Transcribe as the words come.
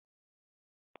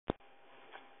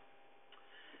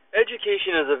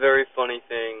Education is a very funny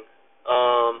thing.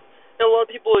 And a lot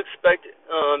of people expect,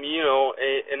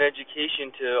 an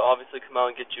education to obviously come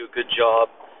out and get you a good job.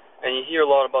 And you hear a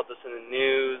lot about this in the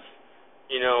news.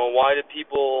 Why do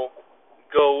people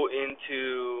go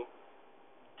into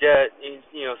debt?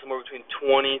 Somewhere between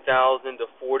 20,000 to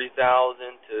 40,000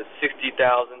 to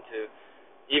 60,000 to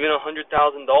even $100,000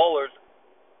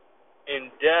 in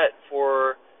debt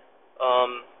for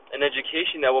an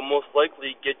education that will most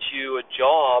likely get you a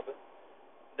job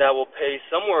that will pay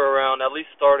somewhere around, at least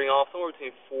starting off, somewhere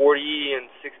between 40 and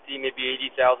 60, maybe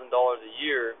 $80,000 a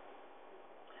year.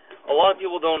 A lot of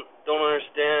people don't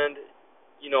understand,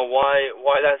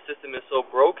 why that system is so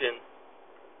broken.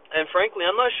 And frankly,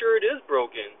 I'm not sure it is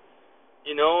broken.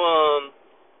 You know,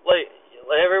 like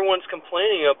everyone's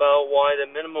complaining about why the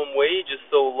minimum wage is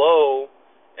so low,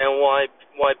 and why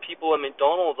people at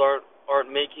McDonald's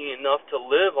aren't making enough to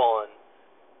live on.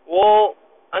 Well,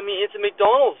 I mean, it's a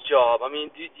McDonald's job. I mean,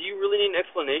 do you really need an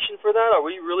explanation for that? Are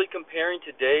we really comparing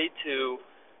today to,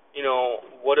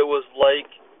 what it was like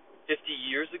 50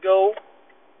 years ago?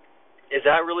 Is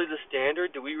that really the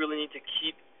standard? Do we really need to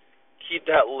keep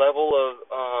that level of,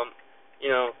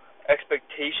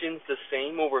 expectations the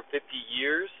same over 50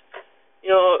 years?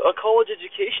 A college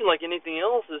education, like anything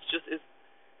else,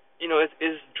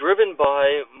 is driven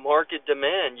by market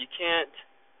demand. You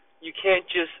can't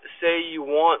just say you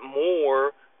want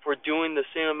more for doing the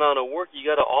same amount of work. You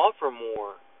got to offer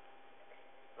more.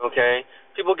 Okay?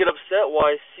 People get upset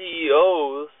why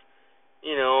CEOs,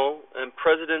 and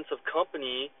presidents of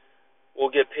company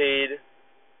will get paid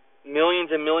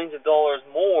millions and millions of dollars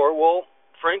more. Well,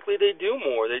 frankly, they do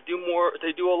more. They do more.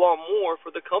 They do a lot more for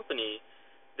the company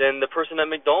than the person at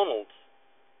McDonald's.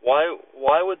 Why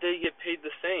would they get paid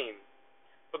the same?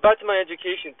 But back to my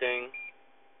education thing.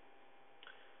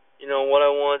 What I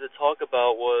wanted to talk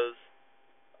about was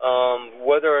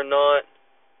whether or not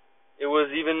it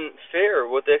was even fair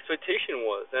what the expectation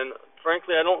was, and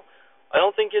frankly, I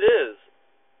don't think it is.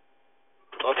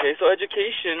 Okay, so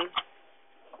education.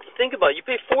 Think about it. You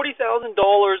pay $40,000,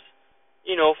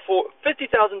 for $50,000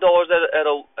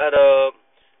 at a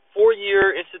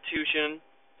 4-year institution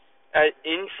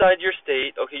inside your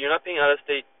state. Okay, you're not paying out of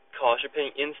state costs; you're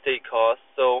paying in state costs.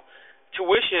 So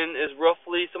tuition is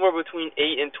roughly somewhere between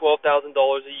 $8,000 and $12,000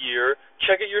 a year.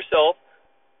 Check it yourself.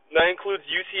 That includes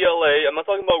UCLA. I'm not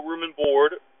talking about room and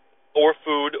board or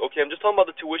food. Okay, I'm just talking about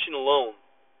the tuition alone.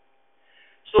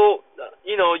 So,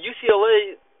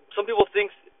 UCLA. Some people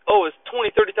think, oh, it's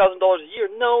 $20,000, $30,000 a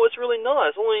year. No, it's really not.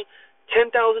 It's only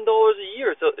 $10,000 a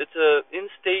year. So it's a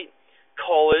in-state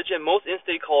college, and most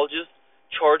in-state colleges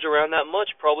charge around that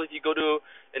much. Probably if you go to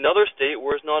another state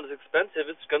where it's not as expensive,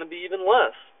 it's going to be even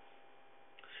less.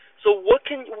 So what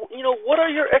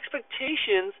are your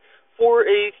expectations for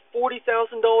a $40,000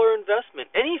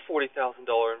 investment? Any $40,000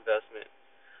 investment?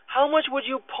 How much would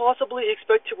you possibly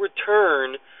expect to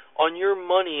return on your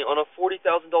money on a $40,000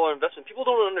 investment? People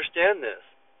don't understand this.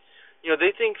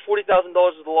 They think $40,000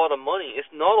 is a lot of money.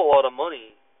 It's not a lot of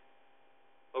money.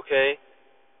 Okay?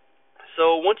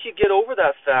 So once you get over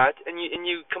that fact and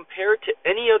you compare it to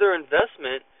any other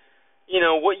investment,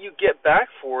 what you get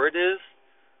back for it is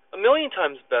a million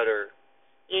times better.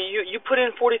 You put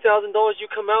in $40,000, you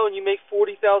come out and you make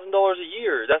 $40,000 a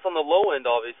year. That's on the low end,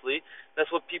 obviously.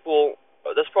 That's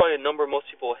probably a number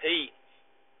most people hate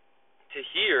to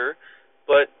hear,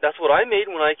 but that's what I made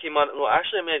when I came out. Well,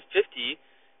 actually, I made 50,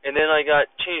 and then I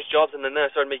got changed jobs, and then I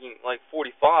started making like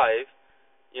 45.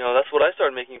 That's what I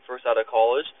started making first out of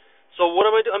college. So what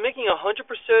am I doing? I'm making 100%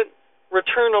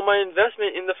 return on my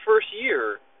investment in the first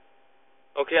year.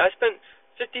 Okay, I spent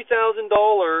 $50,000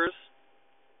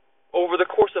 over the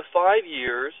course of 5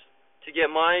 years to get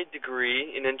my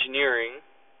degree in engineering.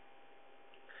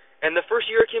 And the first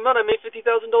year I came out, I made $50,000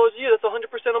 a year. That's 100%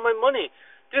 of my money.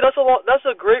 Dude, that's a lot. That's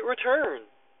a great return.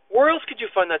 Where else could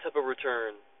you find that type of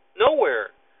return?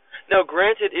 Nowhere. Now,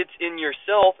 granted, it's in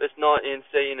yourself. It's not in,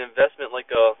 say, an investment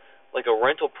like a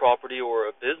rental property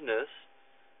or a business.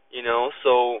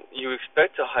 So you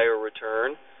expect a higher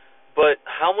return. But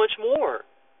how much more?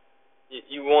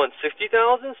 You want 60,000,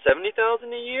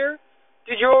 70,000 a year?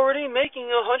 Dude, you're already making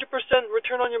 100%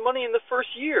 return on your money in the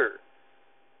first year.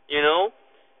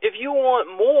 If you want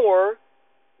more,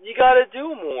 you got to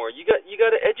do more. You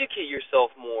got to educate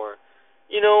yourself more.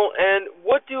 And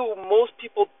what do most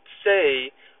people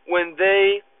say when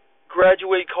they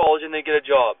graduate college and they get a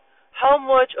job? How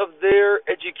much of their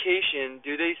education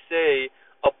do they say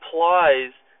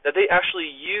applies, that they actually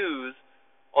use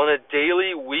on a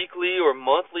daily, weekly, or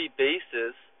monthly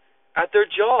basis at their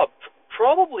job?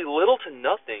 Probably little to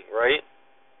nothing, right?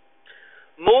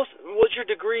 What your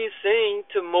degree is saying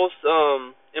to most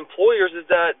employers is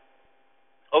that,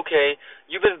 okay,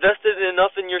 you've invested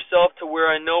enough in yourself to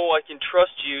where I know I can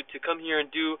trust you to come here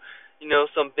and do,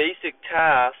 some basic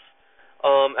tasks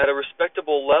at a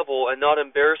respectable level and not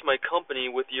embarrass my company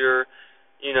with your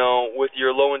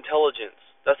low intelligence.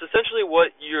 That's essentially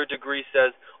what your degree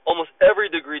says. Almost every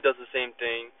degree does the same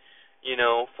thing,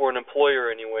 for an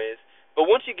employer anyways. But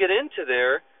once you get into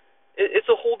there, it's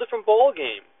a whole different ball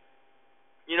game.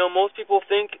 Most people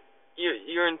think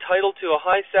you're entitled to a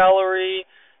high salary,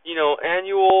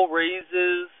 annual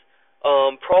raises,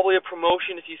 probably a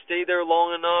promotion if you stay there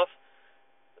long enough.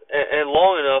 And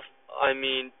long enough, I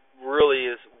mean, really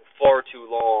is far too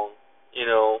long.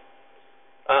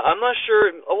 I'm not sure.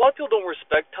 A lot of people don't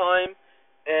respect time,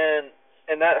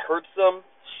 and that hurts them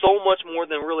so much more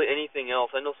than really anything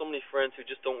else. I know so many friends who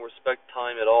just don't respect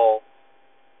time at all.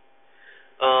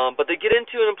 But they get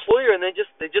into an employer and they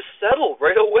just settle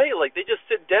right away. Like they just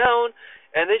sit down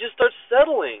and they just start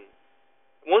settling.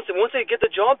 Once they get the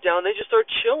job down, they just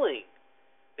start chilling.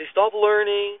 They stop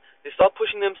learning. They stop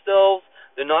pushing themselves.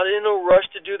 They're not in a rush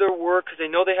to do their work because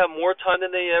they know they have more time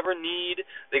than they ever need.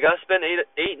 They got to spend 8,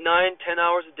 9, 10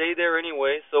 hours a day there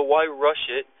anyway, so why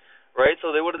rush it, right?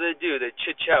 So what do? They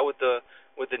chit chat with the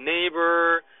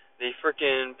neighbor. They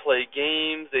freaking play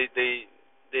games.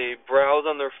 They browse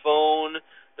on their phone.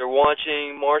 They're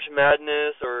watching March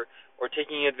Madness or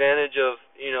taking advantage of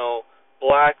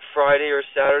Black Friday or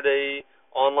Saturday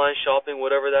online shopping,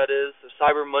 whatever that is.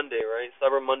 Cyber Monday, right?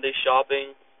 Cyber Monday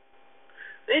shopping.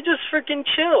 They just freaking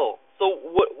chill. So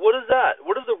what is that?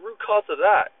 What is the root cause of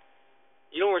that?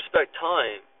 You don't respect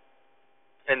time,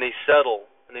 and they settle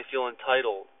and they feel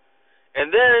entitled.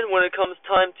 And then when it comes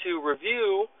time to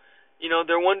review,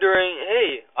 they're wondering,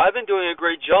 hey, I've been doing a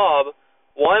great job.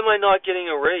 Why am I not getting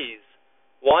a raise?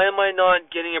 Why am I not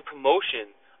getting a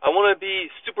promotion? I want to be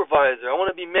supervisor. I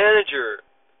want to be manager.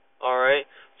 All right.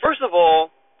 First of all,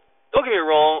 don't get me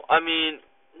wrong. I mean,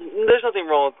 there's nothing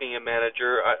wrong with being a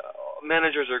manager.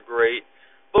 Managers are great,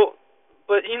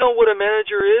 but you know what a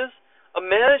manager is? A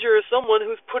manager is someone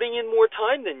who's putting in more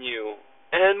time than you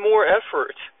and more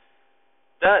effort.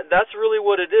 That's really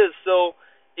what it is. So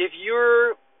if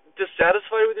you're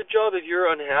dissatisfied with your job, if you're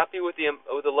unhappy with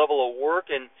the level of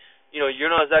work, and you're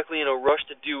not exactly in a rush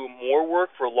to do more work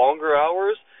for longer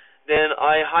hours, then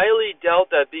I highly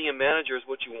doubt that being a manager is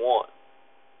what you want.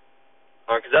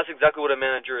 Because that's exactly what a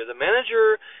manager is. A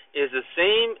manager is the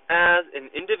same as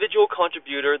an individual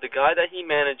contributor, the guy that he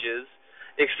manages,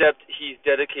 except he's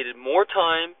dedicated more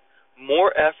time,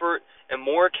 more effort, and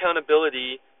more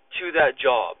accountability to that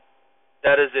job.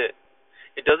 That is it.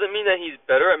 It doesn't mean that he's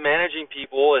better at managing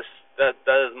people. That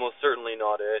is most certainly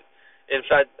not it. In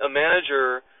fact, a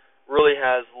manager really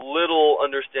has little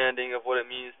understanding of what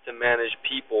it means to manage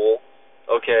people,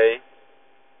 okay?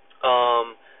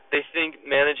 They think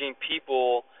managing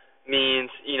people means,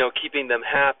 keeping them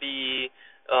happy,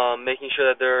 making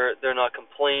sure that they're not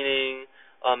complaining,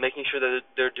 making sure that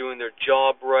they're doing their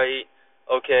job right,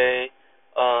 okay?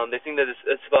 They think that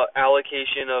it's about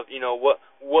allocation of,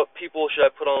 what people should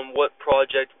I put on what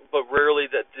project, but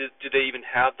rarely do they even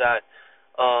have that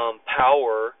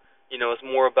power. It's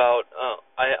more about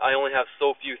I only have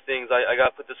so few things. I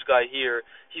got to put this guy here.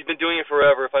 He's been doing it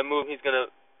forever. If I move him, he's going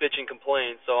to bitch and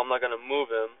complain, so I'm not going to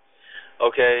move him.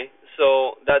 Okay,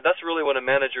 so that's really what a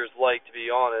manager is like, to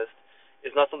be honest.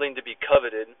 It's not something to be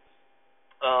coveted.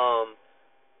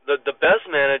 The best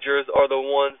managers are the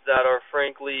ones that are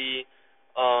frankly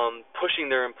pushing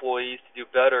their employees to do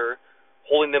better,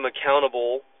 holding them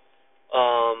accountable,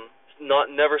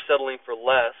 never settling for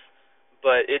less.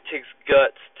 But it takes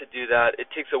guts to do that. It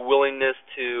takes a willingness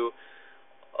to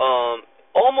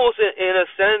almost in a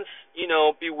sense,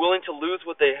 be willing to lose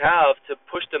what they have to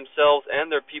push themselves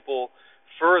and their people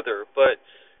further, but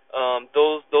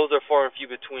those are far and few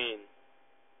between.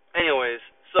 Anyways,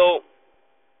 so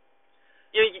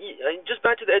just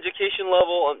back to the education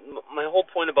level. My whole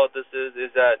point about this is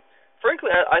that,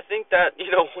 frankly, I think that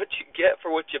what you get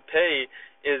for what you pay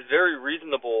is very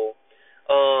reasonable.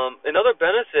 Another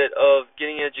benefit of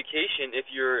getting an education, if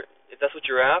that's what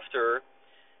you're after,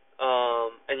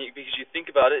 because you think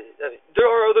about it, there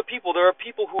are other people. There are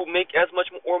people who make as much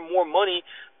or more money,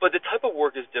 but the type of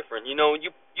work is different. You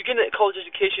get a college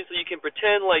education so you can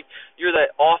pretend like you're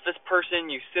that office person.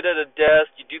 You sit at a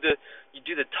desk. You do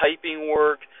the typing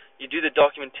work. You do the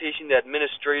documentation, the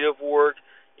administrative work.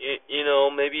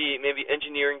 Maybe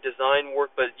engineering, design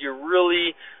work, but you're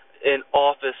really an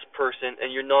office person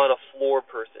and you're not a floor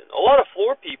person. A lot of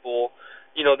floor people,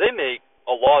 they make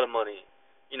a lot of money.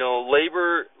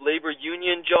 Labor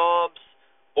union jobs,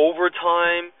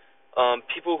 overtime,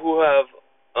 people who have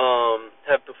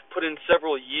put in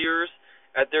several years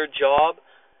at their job,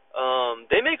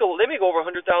 they make over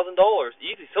 $100,000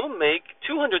 easy. Some of them make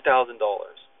 $200,000.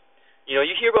 You know,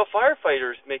 you hear about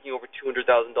firefighters making over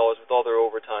 $200,000 with all their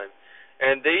overtime,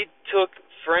 and they took,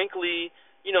 frankly,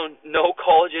 you know, no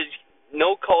college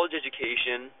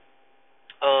education.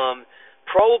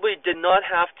 Probably did not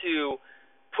have to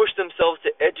push themselves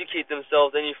to educate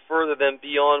themselves any further than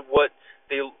beyond what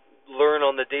they learn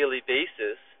on the daily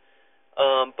basis.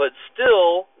 But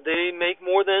still, they make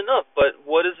more than enough. But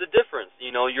what is the difference?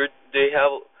 You know, they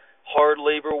have hard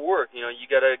labor work. You know,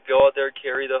 you got to go out there,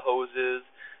 carry the hoses.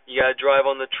 You got to drive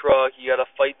on the truck. You got to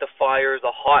fight the fires,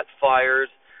 the hot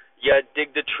fires. You got to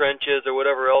dig the trenches or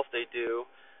whatever else they do.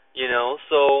 You know,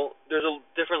 so there's a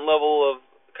different level of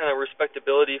kind of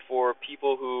respectability for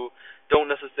people who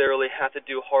don't necessarily have to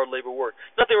do hard labor work.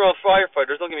 Nothing wrong with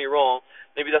firefighters, don't get me wrong.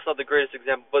 Maybe that's not the greatest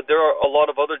example, but there are a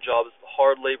lot of other jobs,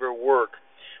 hard labor work,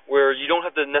 where you don't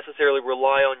have to necessarily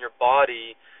rely on your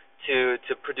body to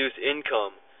produce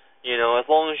income. You know, as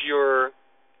long as you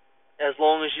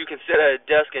can sit at a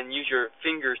desk and use your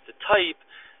fingers to type,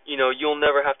 you know, you'll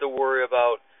never have to worry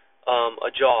about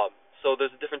a job. So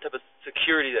there's a different type of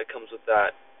security that comes with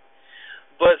that.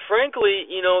 But frankly,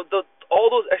 you know, all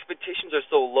those expectations are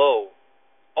so low.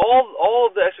 All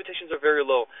of the expectations are very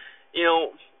low. You know,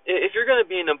 if you're going to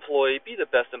be an employee, be the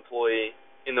best employee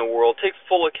in the world. Take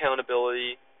full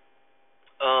accountability.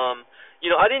 You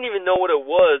know, I didn't even know what it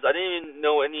was. I didn't even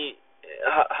know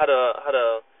how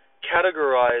to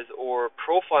categorize or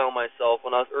profile myself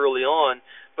when I was early on.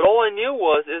 But all I knew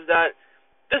is that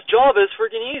this job is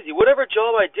freaking easy. Whatever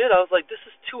job I did, I was like, this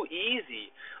is too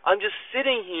easy. I'm just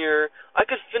sitting here. I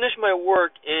could finish my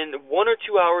work in 1 or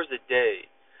 2 hours a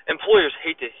day. Employers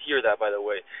hate to hear that, by the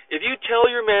way. If you tell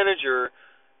your manager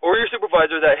or your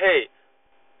supervisor that, hey,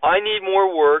 I need more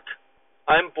work,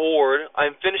 I'm bored,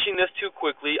 I'm finishing this too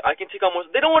quickly, I can take on more,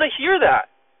 they don't want to hear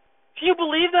that. Can you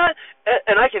believe that?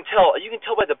 And I can tell. You can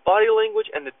tell by the body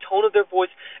language and the tone of their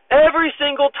voice. Every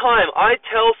single time I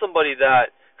tell somebody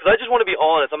that, because I just want to be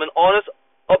honest. I'm an honest,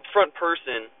 upfront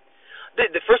person.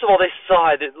 First of all, they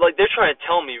sigh. They're trying to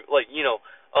tell me,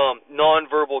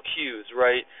 nonverbal cues,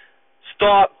 right?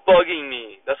 Stop bugging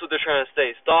me. That's what they're trying to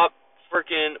say. Stop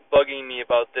freaking bugging me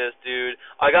about this, dude.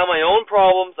 I got my own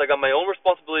problems. I got my own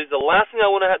responsibilities. The last thing I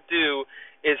want to do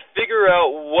is figure out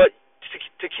what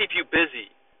to keep you busy.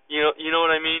 You know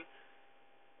what I mean?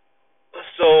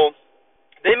 So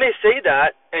they may say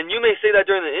that, and you may say that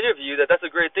during the interview, that's a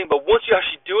great thing, but once you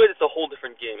actually do it, it's a whole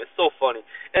different game. It's so funny.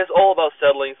 And it's all about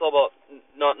settling. It's all about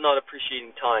not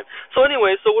appreciating time. So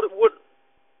anyway, what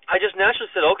I just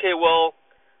naturally said, okay, well,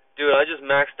 dude, I just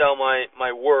maxed out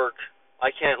my work.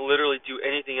 I can't literally do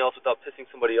anything else without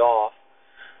pissing somebody off.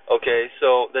 Okay,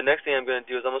 so the next thing I'm going to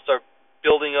do is I'm going to start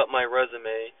building up my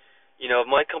resume. You know, if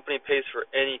my company pays for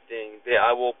anything,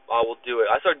 I will do it.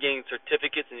 I started getting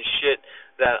certificates and shit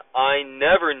that I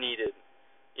never needed.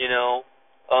 You know,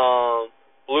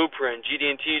 blueprint,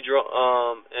 GD&T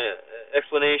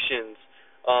explanations,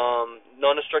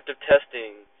 non-destructive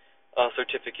testing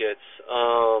certificates,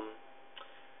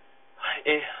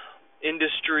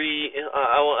 industry.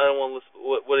 I don't want to list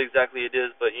what exactly it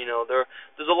is, but you know,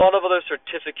 there's a lot of other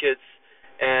certificates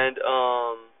and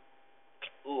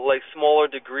like smaller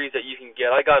degrees that you can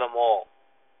get. I got them all.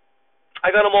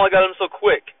 I got them so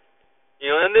quick.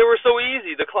 You know, and they were so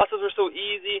easy. The classes were so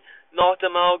easy. Knocked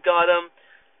them out, got them.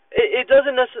 It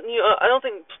doesn't necessarily, you know, I don't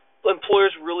think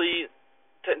employers really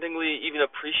technically even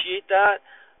appreciate that.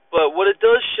 But what it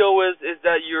does show is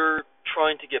that you're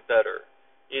trying to get better.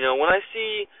 You know, when I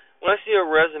see a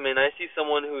resume and I see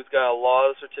someone who's got a lot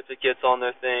of certificates on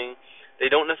their thing,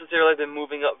 they don't necessarily have been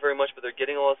moving up very much, but they're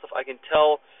getting a lot of stuff, I can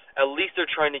tell at least they're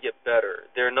trying to get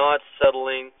better. They're not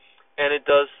settling, and it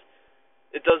does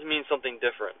mean something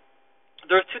different.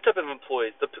 There are two types of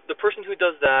employees, the person who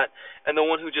does that and the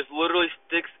one who just literally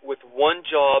sticks with one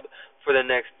job for the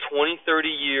next 20,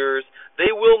 30 years. They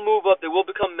will move up. They will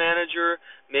become manager,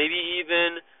 maybe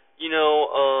even, you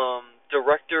know,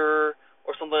 director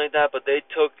or something like that, but they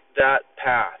took that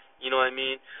path. You know what I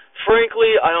mean?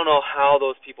 Frankly, I don't know how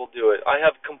those people do it. I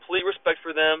have complete respect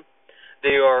for them.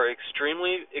 They are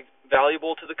extremely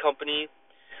valuable to the company.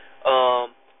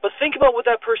 But think about what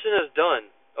that person has done,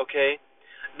 okay?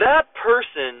 That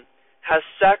person has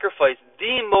sacrificed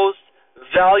the most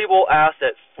valuable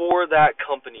asset for that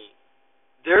company,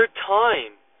 their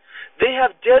time. They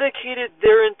have dedicated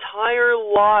their entire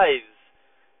lives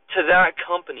to that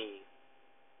company.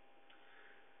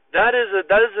 That is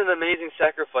an amazing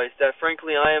sacrifice that,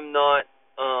 frankly, I am not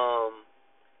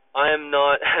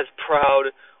as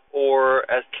proud or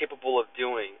as capable of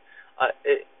doing.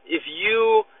 If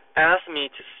you ask me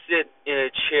to sit in a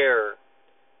chair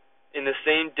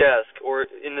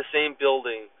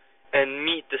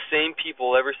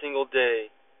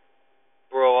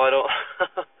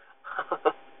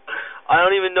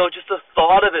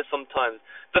sometimes.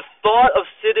 The thought of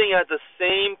sitting at the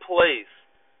same place,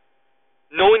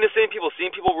 knowing the same people,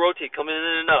 seeing people rotate, coming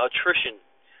in and out, attrition.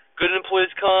 Good employees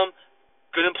come,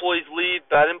 good employees leave,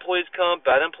 bad employees come,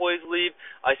 bad employees leave.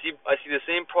 I see the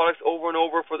same products over and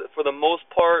over for the most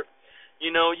part.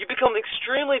 You become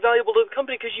extremely valuable to the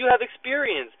company because you have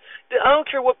experience. I don't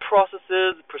care what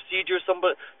processes, procedures some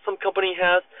company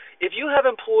has. If you have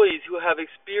employees who have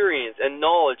experience and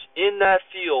knowledge in that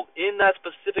field, in that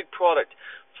specific product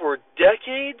for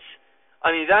decades,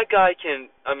 that guy can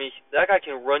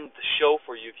run the show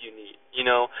for you if you need.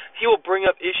 He will bring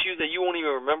up issues that you won't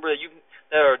even remember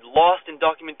that are lost in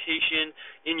documentation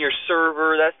in your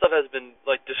server. That stuff has been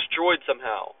destroyed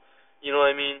somehow. You know what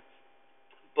I mean?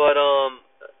 But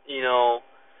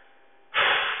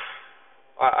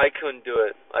I couldn't do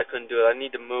it. I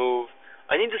need to move.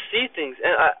 I need to see things,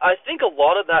 and I think a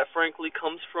lot of that, frankly,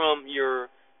 comes from your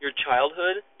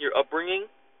childhood, your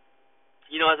upbringing.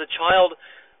 As a child,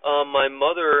 my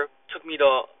mother took me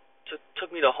to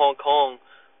Hong Kong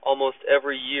almost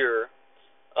every year.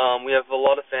 We have a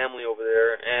lot of family over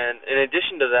there, and in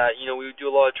addition to that, we do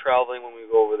a lot of traveling when we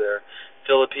go over there.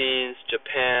 Philippines,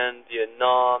 Japan,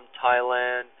 Vietnam,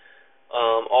 Thailand,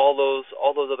 all those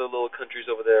other little countries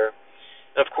over there,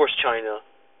 and of course China.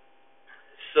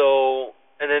 So,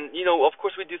 and then of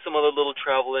course we do some other little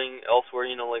traveling elsewhere,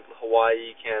 like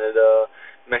Hawaii, Canada,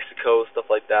 Mexico, stuff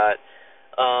like that.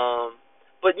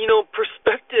 But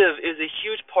perspective is a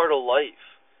huge part of life.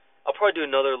 I'll probably do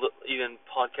another even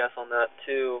podcast on that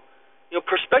too.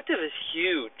 Perspective is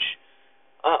huge.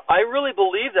 I really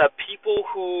believe that people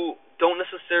who don't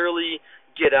necessarily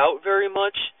get out very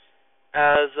much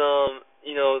as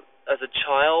as a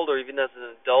child or even as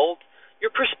an adult, your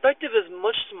perspective is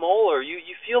much smaller. You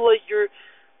feel like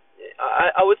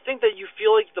I would think that you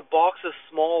feel like the box is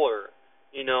smaller.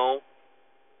 You don't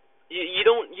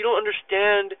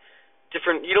understand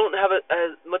different. You don't have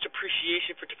as much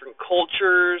appreciation for different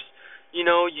cultures.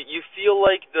 You feel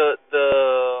like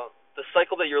the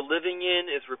cycle that you're living in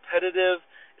is repetitive.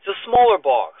 It's a smaller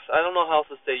box. I don't know how else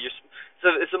to say.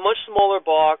 It's a much smaller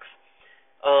box,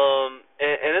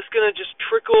 and it's gonna just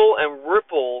trickle and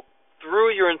ripple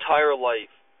through your entire life.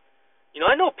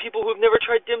 I know people who've never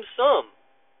tried dim sum.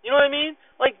 You know what I mean?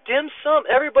 Like dim sum.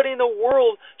 Everybody in the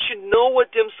world should know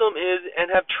what dim sum is and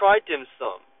have tried dim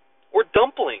sum or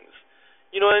dumplings.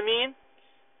 You know what I mean?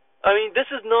 This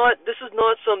is not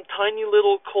some tiny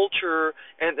little culture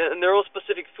and their own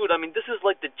specific food. This is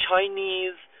like the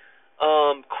Chinese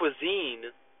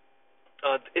cuisine.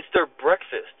 It's their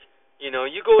breakfast.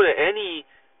 You go to any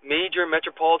major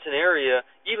metropolitan area,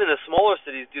 even the smaller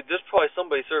cities, dude, there's probably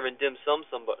somebody serving dim sum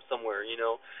somewhere.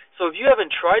 So if you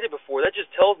haven't tried it before, that just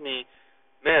tells me,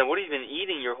 man, what have you been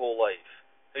eating your whole life?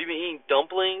 Have you been eating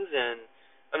dumplings and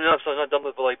not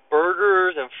dumplings, but like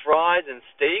burgers and fries and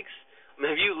steaks?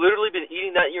 Have you literally been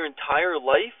eating that your entire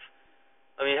life?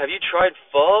 Have you tried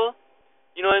pho?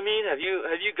 You know what I mean? Have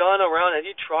you gone around? Have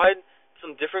you tried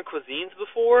some different cuisines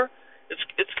before?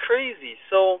 It's crazy.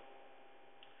 So,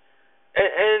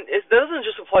 and it doesn't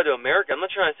just apply to America. I'm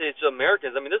not trying to say it's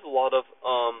Americans. There's a lot of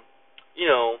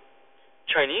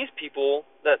Chinese people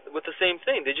that with the same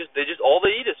thing. They just all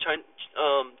they eat is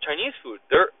Chinese food.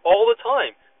 They're all the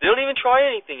time. They don't even try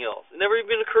anything else. It never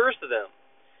even occurs to them.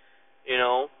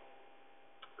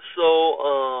 So,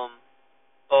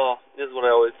 this is what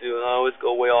I always do. I always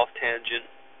go way off tangent.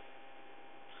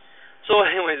 So,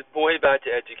 anyways, back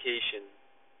to education.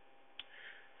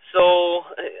 So,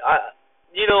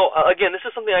 again, this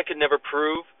is something I could never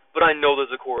prove, but I know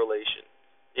there's a correlation.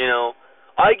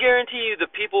 I guarantee you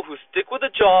the people who stick with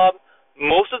a job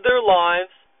most of their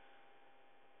lives,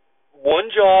 one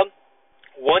job,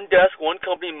 one desk, one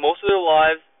company, most of their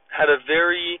lives, had a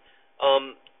very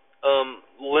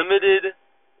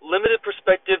limited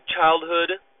perspective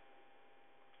childhood.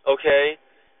 Okay,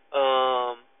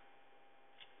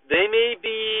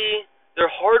 they're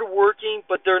hardworking,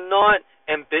 but they're not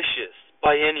ambitious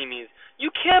by any means. You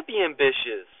can't be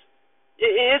ambitious.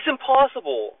 It's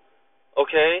impossible.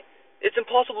 Okay, it's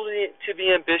impossible to be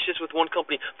ambitious with one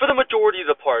company for the majority of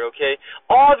the part. Okay,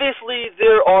 obviously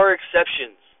there are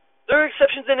exceptions. There are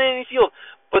exceptions in any field,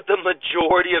 but the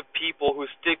majority of people who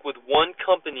stick with one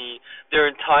company their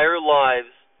entire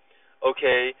lives,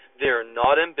 okay, they're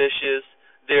not ambitious.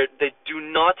 They do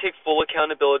not take full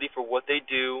accountability for what they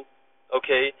do.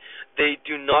 Okay, they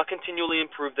do not continually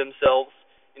improve themselves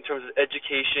in terms of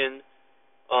education,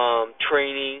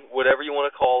 training, whatever you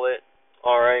want to call it.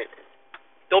 All right,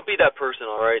 don't be that person.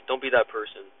 All right, don't be that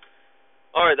person.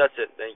 All right, that's it. Thank you.